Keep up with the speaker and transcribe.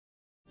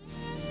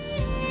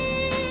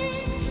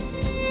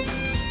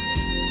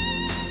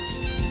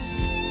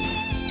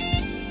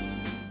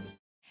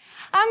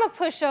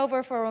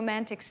pushover for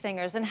romantic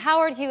singers, and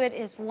Howard Hewitt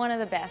is one of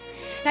the best.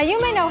 Now,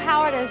 you may know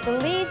Howard as the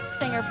lead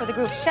singer for the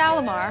group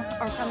Shalimar,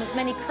 or from his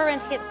many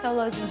current hit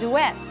solos and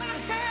duets.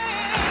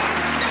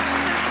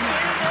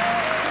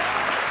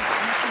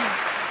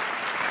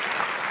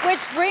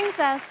 Which brings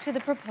us to the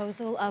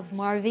proposal of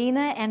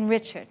Marvyna and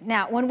Richard.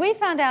 Now, when we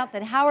found out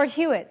that Howard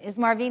Hewitt is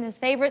Marvyna's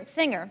favorite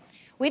singer,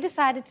 we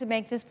decided to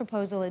make this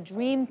proposal a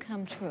dream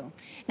come true.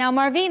 Now,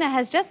 Marvyna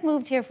has just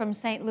moved here from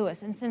St.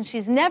 Louis, and since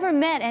she's never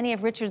met any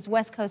of Richard's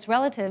West Coast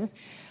relatives,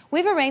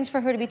 we've arranged for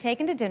her to be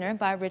taken to dinner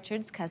by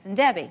Richard's cousin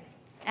Debbie.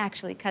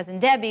 Actually, cousin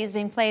Debbie is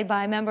being played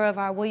by a member of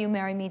our Will You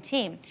Marry Me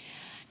team.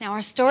 Now,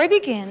 our story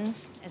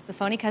begins as the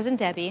phony cousin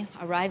Debbie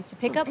arrives to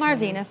pick up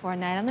Marvyna for a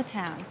night on the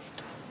town.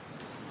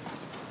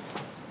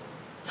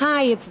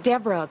 Hi, it's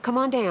Deborah. Come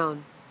on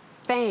down.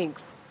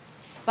 Thanks.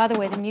 By the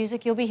way, the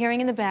music you'll be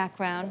hearing in the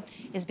background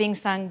is being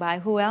sung by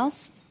who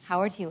else?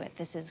 Howard Hewitt.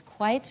 This is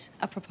quite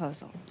a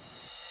proposal.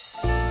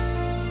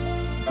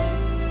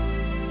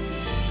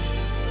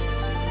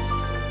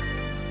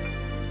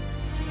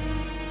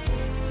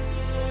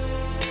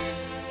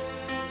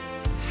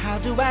 How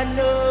do I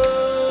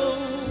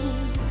know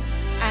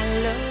I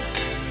love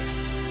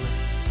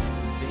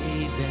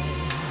you, baby?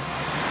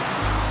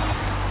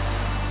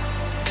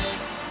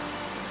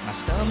 My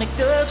stomach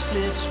does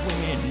flips when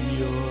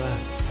you're near,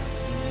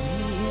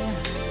 yeah.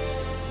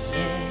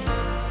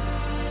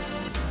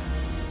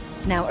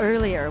 Now,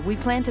 earlier, we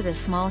planted a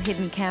small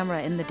hidden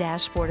camera in the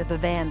dashboard of the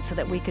van so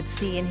that we could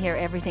see and hear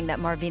everything that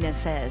Marvyna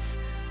says.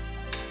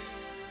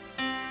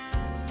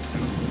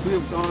 We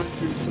have gone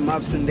through some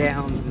ups and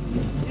downs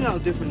and, you know,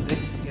 different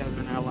things together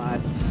in our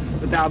lives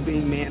without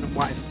being man and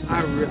wife.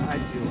 I really love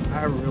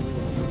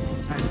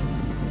her. I do.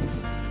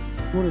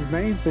 One of the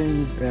main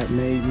things that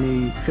made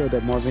me feel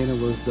that Marvyna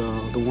was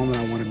the woman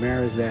I want to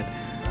marry is that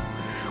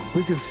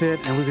we could sit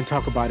and we could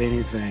talk about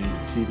anything.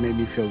 She made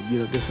me feel, you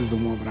know, this is the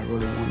woman I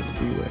really wanted to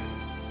be with.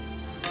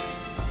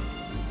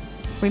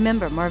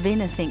 Remember,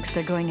 Marvyna thinks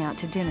they're going out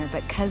to dinner,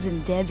 but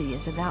cousin Debbie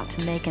is about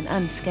to make an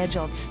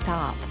unscheduled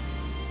stop.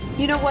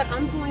 You know what?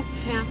 I'm going to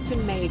have to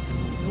make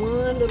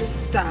one little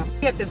stop.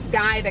 We have this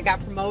guy that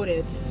got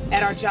promoted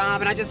at our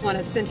job, and I just want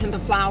to send him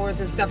some flowers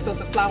and stuff, so it's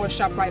a flower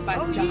shop right by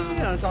the job.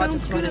 Yeah, so I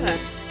just want to.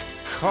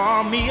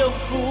 Call me a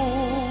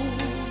fool,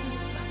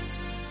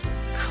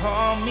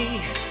 call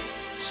me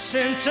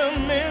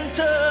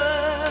sentimental.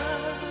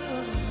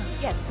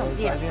 Yes, so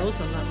yeah, those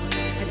are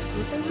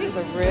lovely. These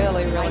are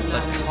really, really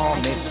But nice. call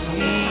me,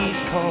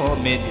 please call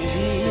me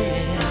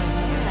dear.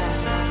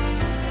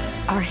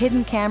 Our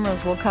hidden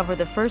cameras will cover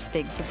the first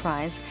big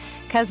surprise.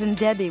 Cousin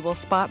Debbie will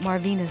spot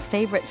Marvyna's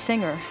favorite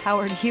singer,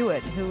 Howard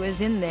Hewitt, who is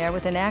in there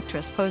with an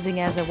actress posing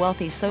as a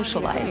wealthy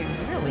socialite.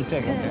 Really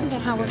good. Isn't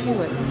that Howard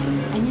Hewitt?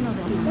 And you know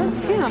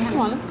that's him.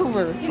 Come on, let's go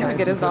over. You know,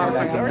 get his arm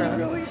right there.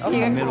 Up in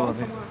the middle of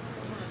it,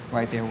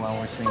 right there while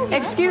we're singing.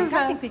 Excuse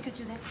us.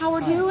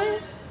 Howard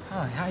Hewitt?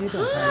 Hi, how you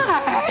doing?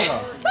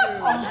 Hi.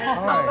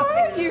 How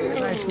are you?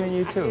 Nice meeting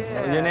you too.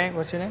 Your name?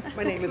 What's your name?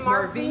 My name is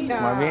Marvyna.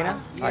 Marvyna?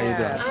 How you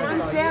doing? I'm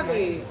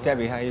Debbie.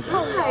 Debbie, how you doing?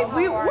 Hi.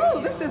 Whoa,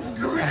 this is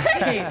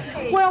great.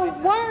 Well,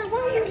 why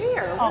are you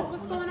here?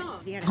 What's going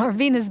on?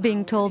 Marvyna's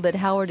being told that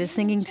Howard is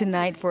singing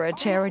tonight for a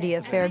charity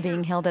affair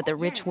being held at the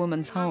rich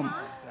woman's home.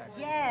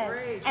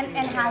 Yes, and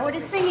Howard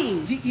is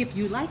singing. If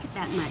you like it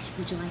that much,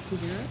 would you like to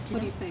hear it? What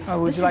do you think?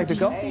 Oh, would you like to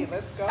go? Hey,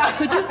 let's go.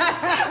 Could you?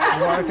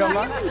 You want to come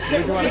on?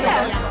 Would you want to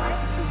come on?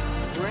 This is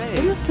great.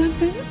 Is this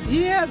something?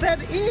 Yeah,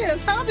 that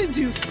is. How did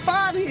you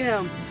spot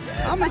him?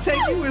 I'm going to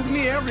take you with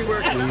me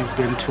everywhere. We've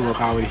been to a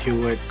Howard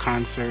Hewitt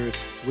concert.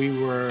 We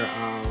were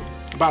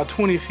about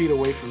 20 feet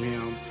away from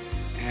him,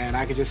 and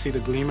I could just see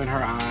the gleam in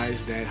her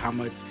eyes that how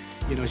much,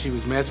 you know, she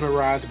was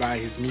mesmerized by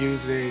his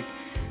music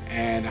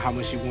and how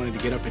much she wanted to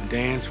get up and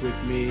dance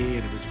with me,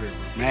 and it was very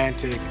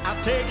romantic.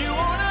 I'll take you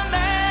on a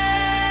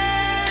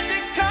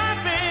magic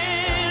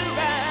carpet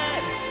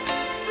ride,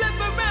 flip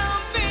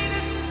around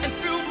Venus and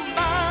through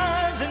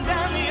Mars and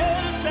down the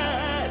other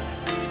side.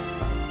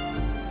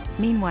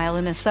 Meanwhile,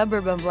 in a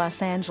suburb of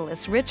Los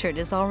Angeles, Richard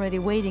is already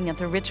waiting at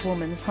the rich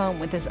woman's home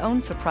with his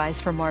own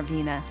surprise for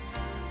Marvyna.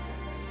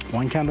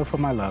 One candle for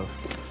my love.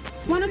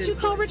 Why don't you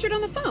call Richard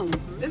on the phone?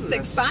 This is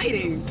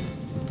exciting.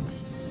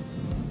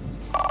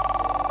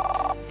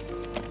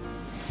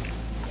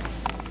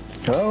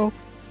 Hello?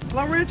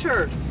 Hello,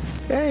 Richard.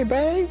 Hey,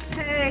 babe.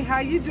 Hey, how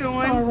you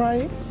doing? All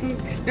right.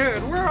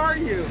 Good. Where are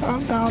you?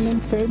 I'm down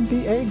in San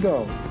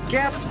Diego.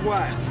 Guess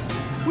what?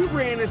 We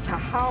ran into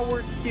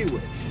Howard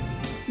Hewitt.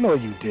 No,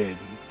 you didn't.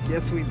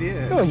 Yes, we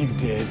did. No, you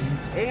didn't.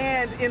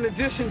 And in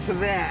addition to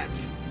that,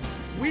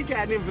 we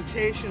got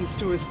invitations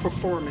to his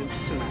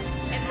performance tonight.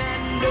 And I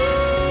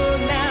know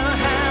now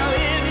how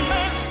it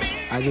must be.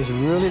 I just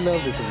really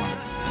love this woman.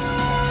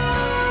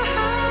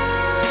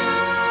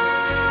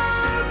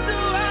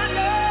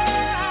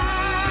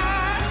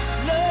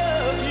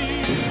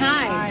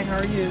 Hi. How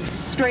are you?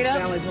 Straight up?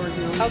 Valley Board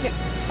Hill. Okay.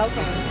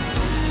 Okay.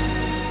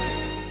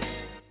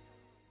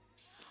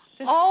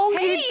 Oh,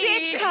 you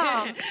did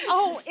come.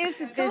 Oh,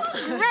 isn't this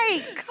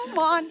great? Come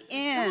on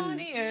in. Come on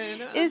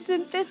in.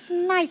 Isn't this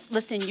nice?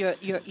 Listen,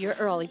 you're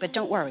early, but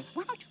don't worry.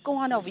 Why don't you go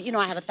on over? You know,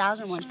 I have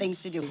 1,001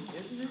 things to do.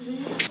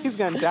 He's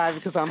gonna die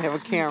because I don't have a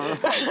camera.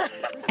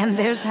 And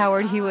there's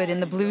Howard Hewitt in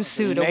the blue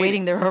suit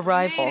awaiting their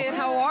arrival.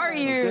 How are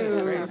you?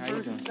 Great. How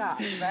you doing? Stop.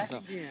 Back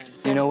again.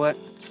 You know what?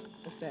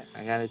 What's that?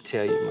 I gotta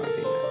tell you,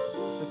 Marvyna,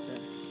 What's that?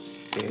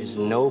 there's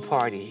no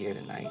party here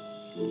tonight.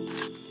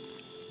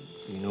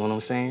 You know what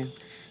I'm saying?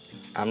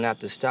 I'm not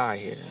the star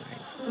here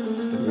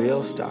tonight. The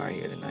real star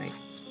here tonight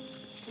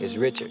is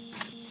Richard.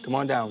 Come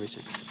on down,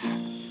 Richard.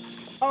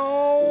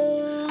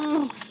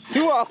 Oh,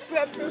 you all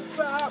set this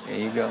up. There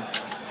you go.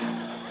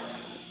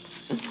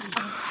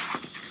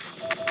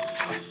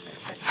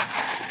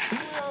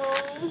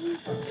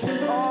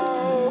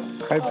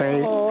 Hi,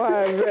 babe. Oh,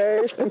 hi,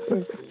 babe.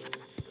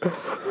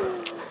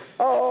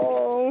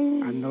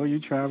 Oh. I know you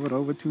traveled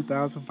over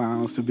 2,000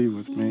 miles to be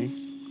with me,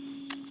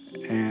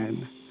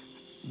 and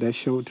that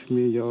showed to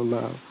me your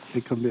love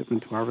and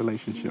commitment to our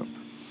relationship.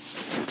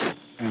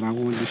 And I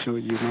wanted to show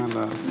you my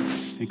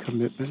love and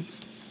commitment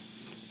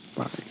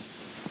by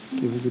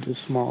giving you this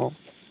small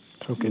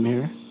token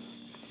here,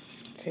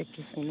 Take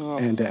this one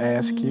off. and to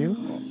ask you,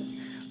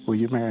 will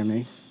you marry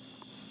me?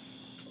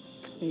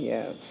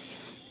 Yes.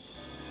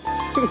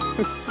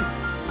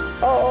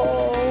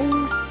 Oh,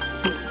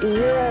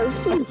 yes.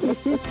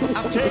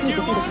 I'll take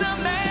you on a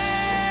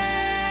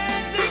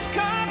magic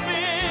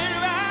carpet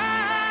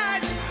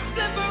ride,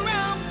 flip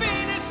around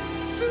Venus,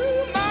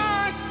 through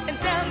Mars, and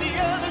down the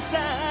other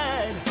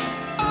side.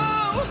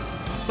 Oh,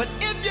 but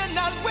if you're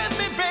not with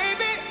me,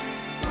 baby,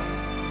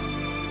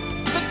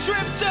 the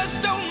trip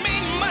just don't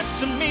mean much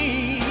to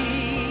me.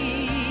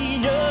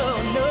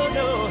 No, no,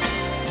 no.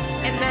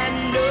 And I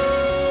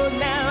know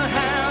now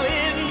how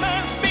it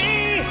must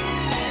be.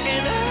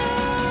 And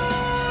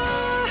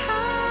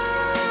how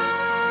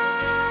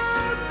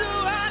do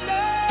I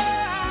know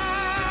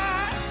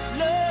I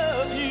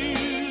love you?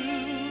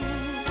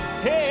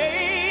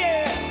 Hey,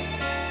 yeah.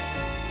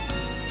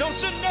 Don't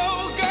you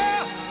know,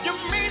 girl, you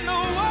mean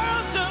the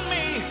world to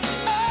me.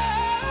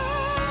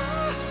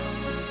 Oh,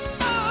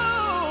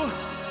 oh,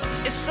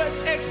 it's such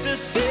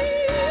ecstasy.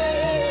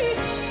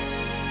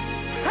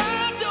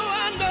 How do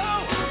I know?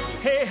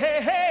 Hey, hey,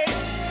 hey,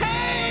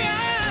 hey, I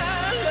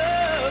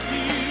love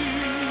you.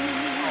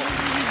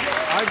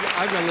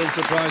 I've got a little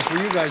surprise for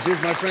you guys.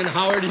 Here's my friend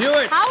Howard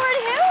Hewitt. Howard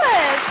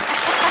Hewitt!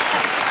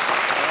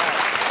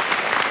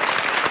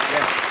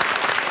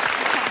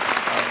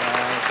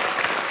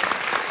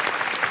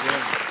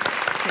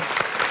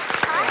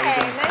 Hi,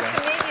 nice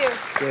to meet you.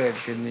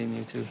 Good meeting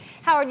you too.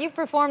 Howard, you've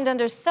performed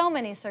under so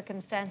many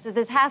circumstances.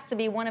 This has to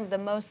be one of the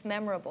most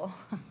memorable.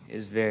 It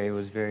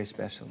was very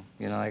special.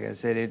 You know, like I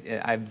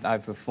said,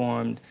 I've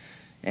performed,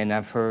 and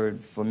I've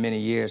heard for many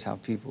years how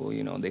people,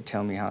 you know, they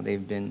tell me how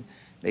they've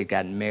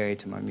gotten married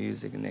to my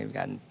music, and they've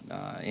gotten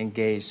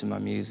engaged to my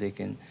music,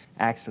 and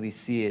actually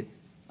see it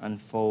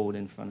unfold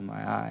in front of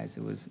my eyes.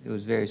 It was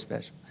very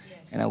special.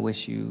 Yes. And I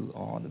wish you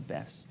all the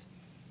best.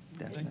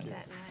 Definitely. Isn't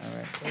that nice?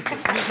 All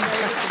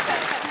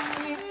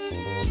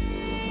right.